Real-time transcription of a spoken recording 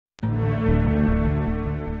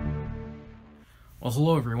Well,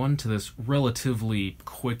 hello everyone to this relatively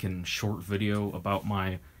quick and short video about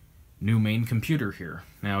my new main computer here.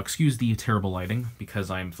 Now, excuse the terrible lighting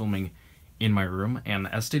because I'm filming in my room, and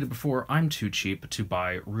as stated before, I'm too cheap to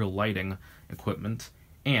buy real lighting equipment,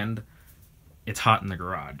 and it's hot in the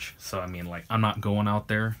garage. So, I mean, like, I'm not going out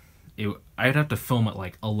there. I'd have to film at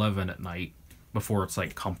like 11 at night before it's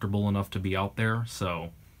like comfortable enough to be out there,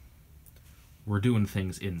 so we're doing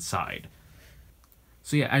things inside.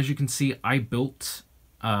 So yeah, as you can see, I built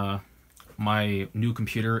my new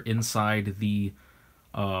computer inside the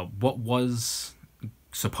what was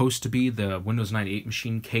supposed to be the Windows 98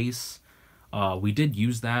 machine case. We did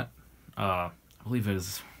use that. I believe it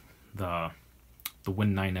was the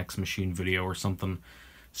Win9X machine video or something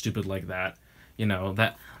stupid like that. You know,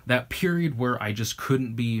 that period where I just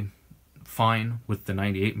couldn't be fine with the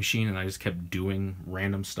 98 machine and I just kept doing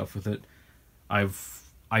random stuff with it.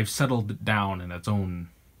 I've settled it down in its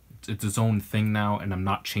own thing now, and I'm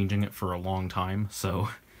not changing it for a long time, so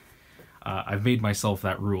I've made myself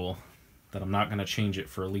that rule that I'm not going to change it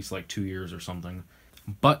for at least like 2 years or something.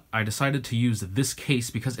 But I decided to use this case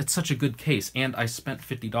because it's such a good case, and I spent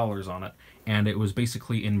 $50 on it, and it was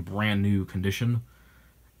basically in brand new condition.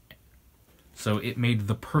 So it made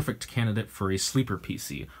the perfect candidate for a sleeper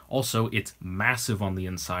PC. Also, it's massive on the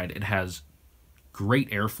inside. It has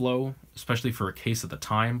great airflow, especially for a case at the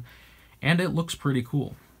time, and it looks pretty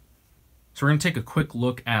cool. So we're going to take a quick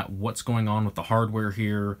look at what's going on with the hardware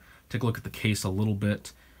here, take a look at the case a little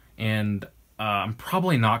bit, and I'm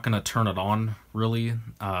probably not going to turn it on, really,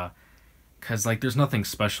 because like there's nothing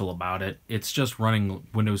special about it. It's just running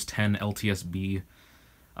Windows 10 LTSB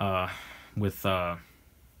with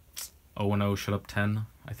O&O Shut Up 10,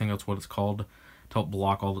 I think that's what it's called, to help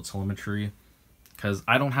block all the telemetry. Because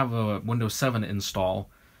I don't have a Windows 7 install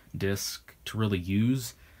disk to really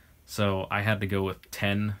use, so I had to go with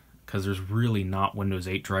 10, because there's really not Windows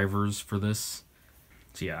 8 drivers for this.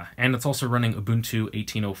 So yeah, and it's also running Ubuntu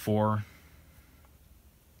 18.04.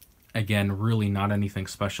 Again, really not anything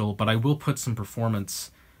special, but I will put some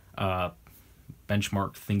performance benchmark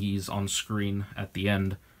thingies on screen at the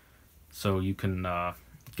end, so you can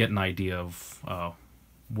get an idea of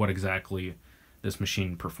what exactly this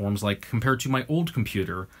machine performs like compared to my old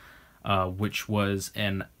computer, which was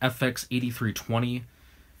an FX 8320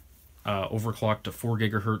 overclocked to 4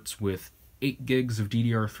 GHz with 8 gigs of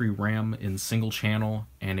DDR3 RAM in single channel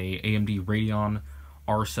and a AMD Radeon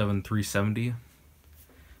R7 370.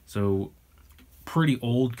 So pretty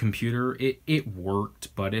old computer. It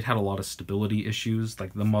worked, but it had a lot of stability issues.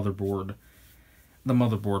 Like the motherboard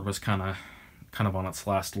was kind of on its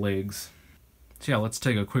last legs. So yeah, let's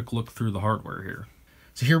take a quick look through the hardware here.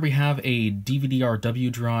 So here we have a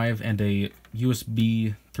DVD-RW drive and a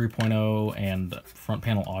USB 3.0 and front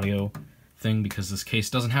panel audio thing, because this case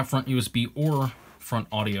doesn't have front USB or front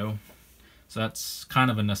audio. So that's kind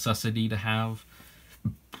of a necessity to have,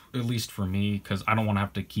 at least for me, because I don't want to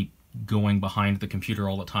have to keep going behind the computer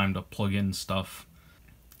all the time to plug in stuff.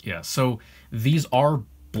 Yeah, so these are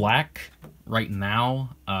black right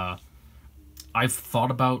now. I've thought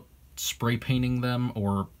about spray painting them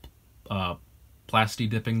or plasti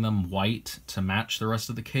dipping them white to match the rest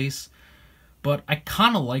of the case, but I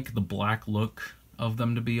kind of like the black look of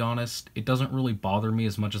them, to be honest. It doesn't really bother me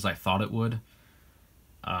as much as I thought it would.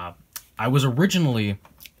 I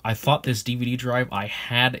thought this DVD drive, I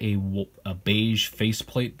had a beige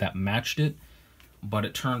faceplate that matched it, but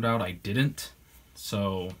it turned out I didn't,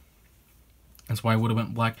 so that's why I would have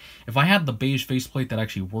went black. If I had the beige faceplate that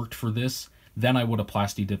actually worked for this, then I would have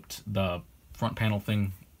plasti dipped the front panel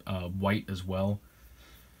thing white as well.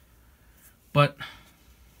 But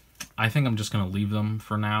I think I'm just going to leave them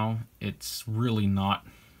for now. It's really not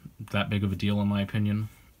that big of a deal in my opinion.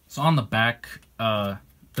 So on the back,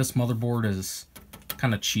 this motherboard is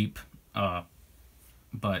kind of cheap,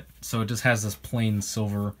 but so it just has this plain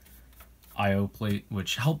silver I/O plate,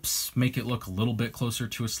 which helps make it look a little bit closer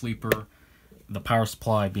to a sleeper. The power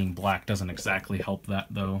supply being black doesn't exactly help that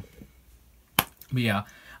though. But yeah,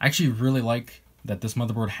 I actually really like that this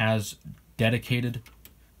motherboard has dedicated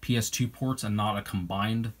PS2 ports and not a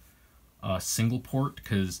combined single port,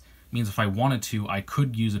 because it means if I wanted to, I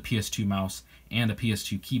could use a PS2 mouse and a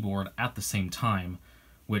PS2 keyboard at the same time,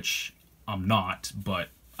 which I'm not, but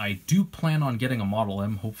I do plan on getting a Model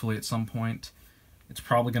M hopefully at some point. It's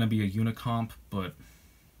probably going to be a Unicomp, but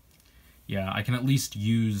yeah, I can at least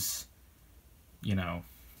use, you know,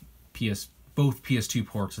 both PS2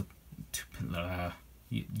 ports.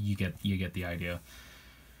 You get the idea.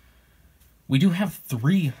 We do have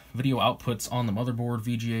 3 video outputs on the motherboard: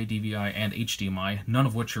 VGA, DVI, and HDMI, none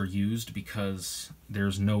of which are used because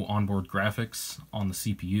there's no onboard graphics on the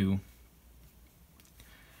CPU.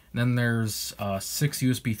 Then there's 6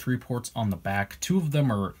 USB 3 ports on the back. 2 of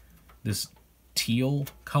them are this teal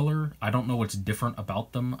color. I don't know what's different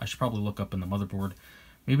about them. I should probably look up in the motherboard.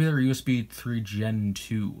 Maybe they're USB 3 Gen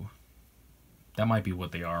 2. That might be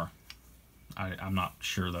what they are. I'm not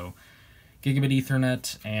sure though. Gigabit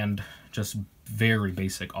Ethernet and just very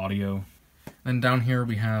basic audio. Then down here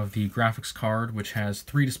we have the graphics card, which has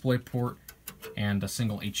 3 DisplayPort and a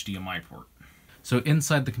single HDMI port. So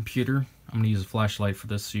inside the computer, I'm going to use a flashlight for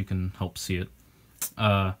this so you can help see it.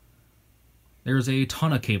 There's a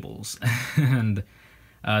ton of cables, and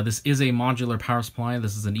this is a modular power supply.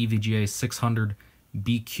 This is an EVGA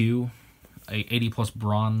 600BQ, a 80 plus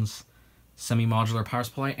bronze semi-modular power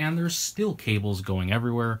supply, and there's still cables going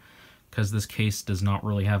everywhere because this case does not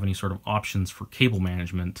really have any sort of options for cable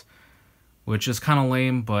management, which is kind of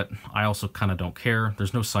lame, but I also kind of don't care.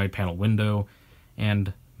 There's no side panel window,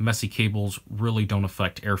 and messy cables really don't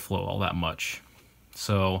affect airflow all that much.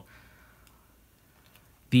 So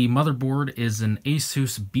the motherboard is an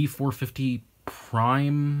Asus B450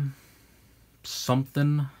 Prime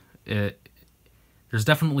something. There's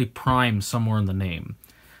definitely Prime somewhere in the name.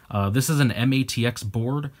 This is an MATX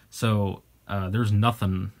board, so there's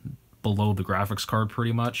nothing below the graphics card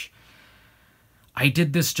pretty much. I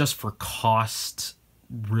did this just for cost,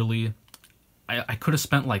 really. I could have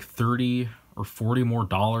spent like $30 or $40 more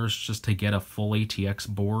just to get a full ATX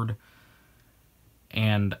board,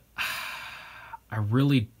 and I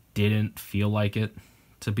really didn't feel like it,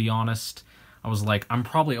 to be honest. I was like, I'm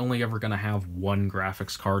probably only ever going to have one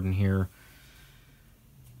graphics card in here,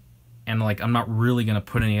 and like I'm not really going to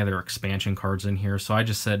put any other expansion cards in here, so I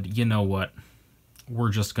just said, you know what,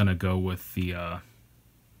 we're just going to go with the an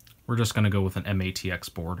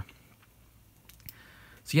MATX board.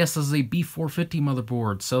 So yes, this is a B450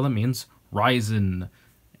 motherboard, so that means Ryzen,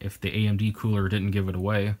 if the AMD cooler didn't give it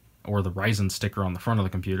away, or the Ryzen sticker on the front of the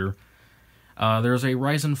computer. There's a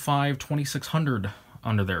Ryzen 5 2600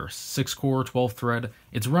 under there, 6-core, 12-thread.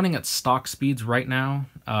 It's running at stock speeds right now.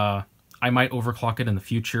 I might overclock it in the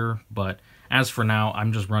future, but as for now,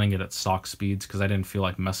 I'm just running it at stock speeds because I didn't feel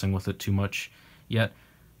like messing with it too much yet.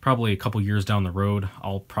 Probably a couple years down the road,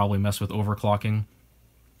 I'll probably mess with overclocking.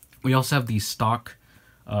 We also have the stock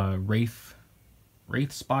Wraith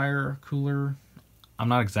Spire cooler. I'm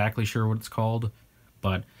not exactly sure what it's called,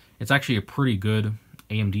 but it's actually a pretty good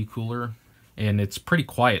AMD cooler, and it's pretty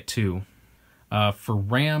quiet too. For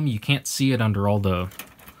RAM, you can't see it under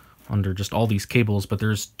just all these cables, but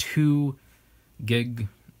there's 2 8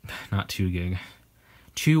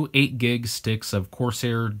 gig sticks of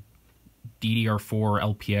Corsair DDR4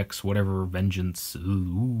 LPX, whatever, Vengeance.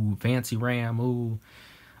 Ooh, fancy RAM. Ooh.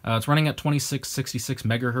 It's running at 2666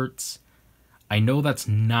 megahertz. I know that's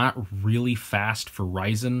not really fast for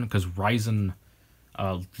Ryzen, because Ryzen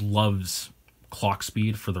loves clock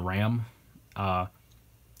speed for the RAM.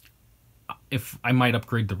 If I might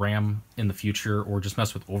upgrade the RAM in the future, or just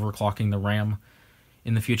mess with overclocking the RAM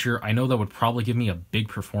in the future, I know that would probably give me a big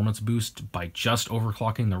performance boost by just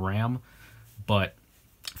overclocking the RAM, but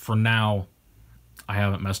for now, I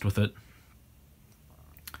haven't messed with it.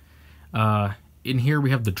 In here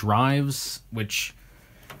we have the drives, which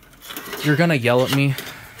you're gonna yell at me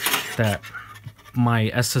that my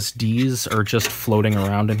SSDs are just floating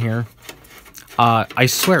around in here. I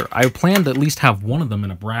swear, I planned to at least have one of them in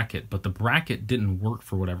a bracket, but the bracket didn't work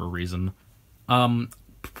for whatever reason.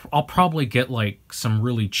 I'll probably get like some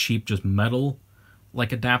really cheap just metal like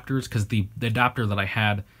adapters, because the adapter that I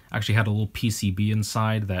had actually had a little PCB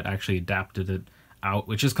inside that actually adapted it out,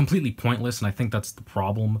 which is completely pointless, and I think that's the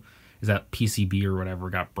problem, is that PCB or whatever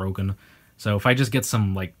got broken. So if I just get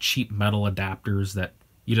some like cheap metal adapters that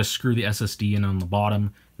you just screw the SSD in on the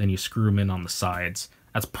bottom, then you screw them in on the sides,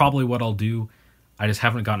 that's probably what I'll do. I just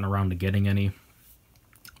haven't gotten around to getting any.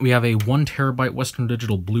 We have a 1 terabyte Western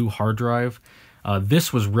Digital Blue hard drive.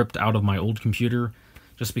 This was ripped out of my old computer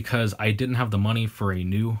just because I didn't have the money for a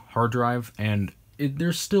new hard drive, and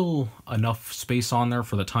there's still enough space on there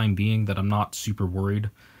for the time being that I'm not super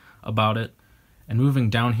worried about it. And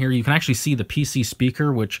moving down here, you can actually see the PC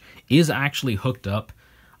speaker, which is actually hooked up.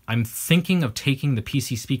 I'm thinking of taking the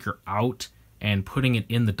PC speaker out and putting it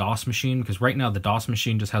in the DOS machine, because right now the DOS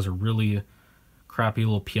machine just has a really crappy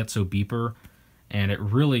little piezo beeper, and it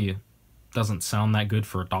really doesn't sound that good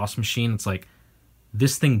for a DOS machine. It's like,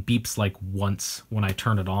 this thing beeps like once when I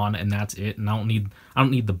turn it on, and that's it, and I don't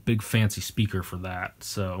need the big fancy speaker for that.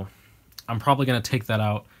 So I'm probably going to take that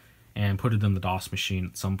out and put it in the DOS machine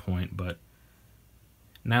at some point. But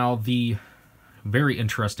now the very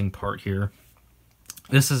interesting part here,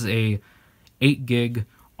 this is a 8 gig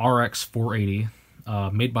RX 480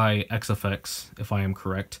 made by XFX, if I am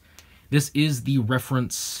correct. This is the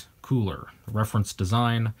reference cooler, reference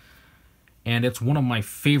design, and it's one of my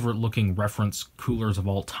favorite looking reference coolers of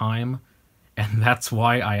all time, and that's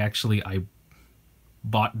why I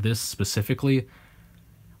bought this specifically.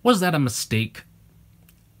 Was that a mistake?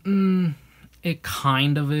 It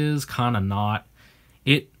kind of is, kind of not.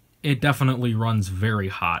 It definitely runs very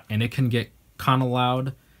hot, and it can get kind of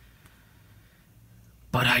loud.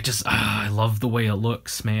 But I love the way it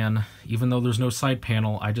looks, man. Even though there's no side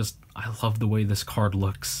panel, I love the way this card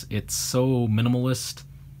looks. It's so minimalist,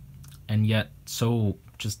 and yet so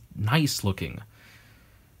just nice looking.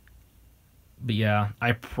 But yeah,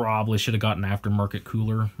 I probably should have gotten an aftermarket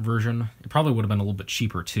cooler version. It probably would have been a little bit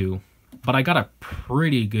cheaper too. But I got a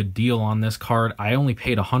pretty good deal on this card. I only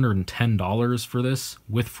paid $110 for this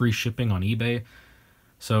with free shipping on eBay.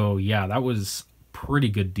 So yeah, that was a pretty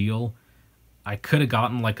good deal. I could have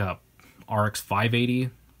gotten like a RX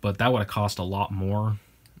 580, but that would have cost a lot more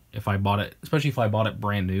if I bought it, especially if I bought it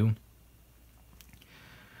brand new.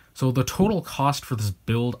 So the total cost for this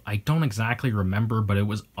build, I don't exactly remember, but it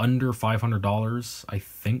was under $500, I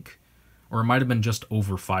think. Or it might have been just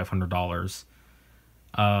over $500.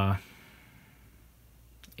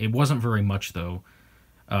 It wasn't very much, though.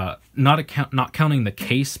 Not counting the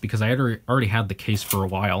case, because I had already had the case for a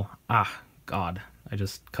while. Ah, God. I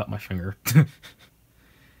just cut my finger.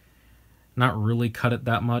 Not really cut it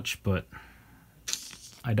that much, but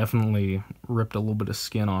I definitely ripped a little bit of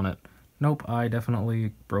skin on it. Nope, I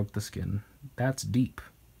definitely broke the skin. That's deep.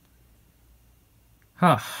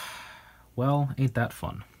 Huh. Well, ain't that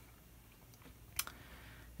fun.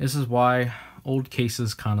 This is why old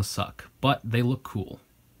cases kind of suck, but they look cool.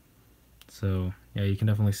 So, yeah, you can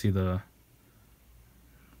definitely see the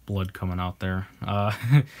blood coming out there.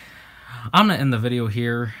 I'm gonna end the video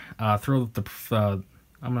here. I'm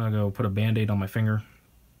gonna go put a band-aid on my finger,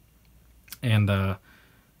 and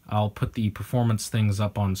I'll put the performance things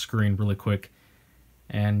up on screen really quick.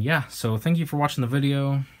 And yeah, so thank you for watching the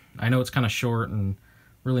video. I know it's kind of short and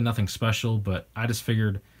really nothing special, but I just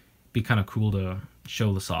figured it'd be kind of cool to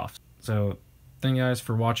show this off. So thank you guys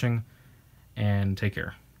for watching, and take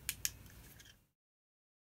care.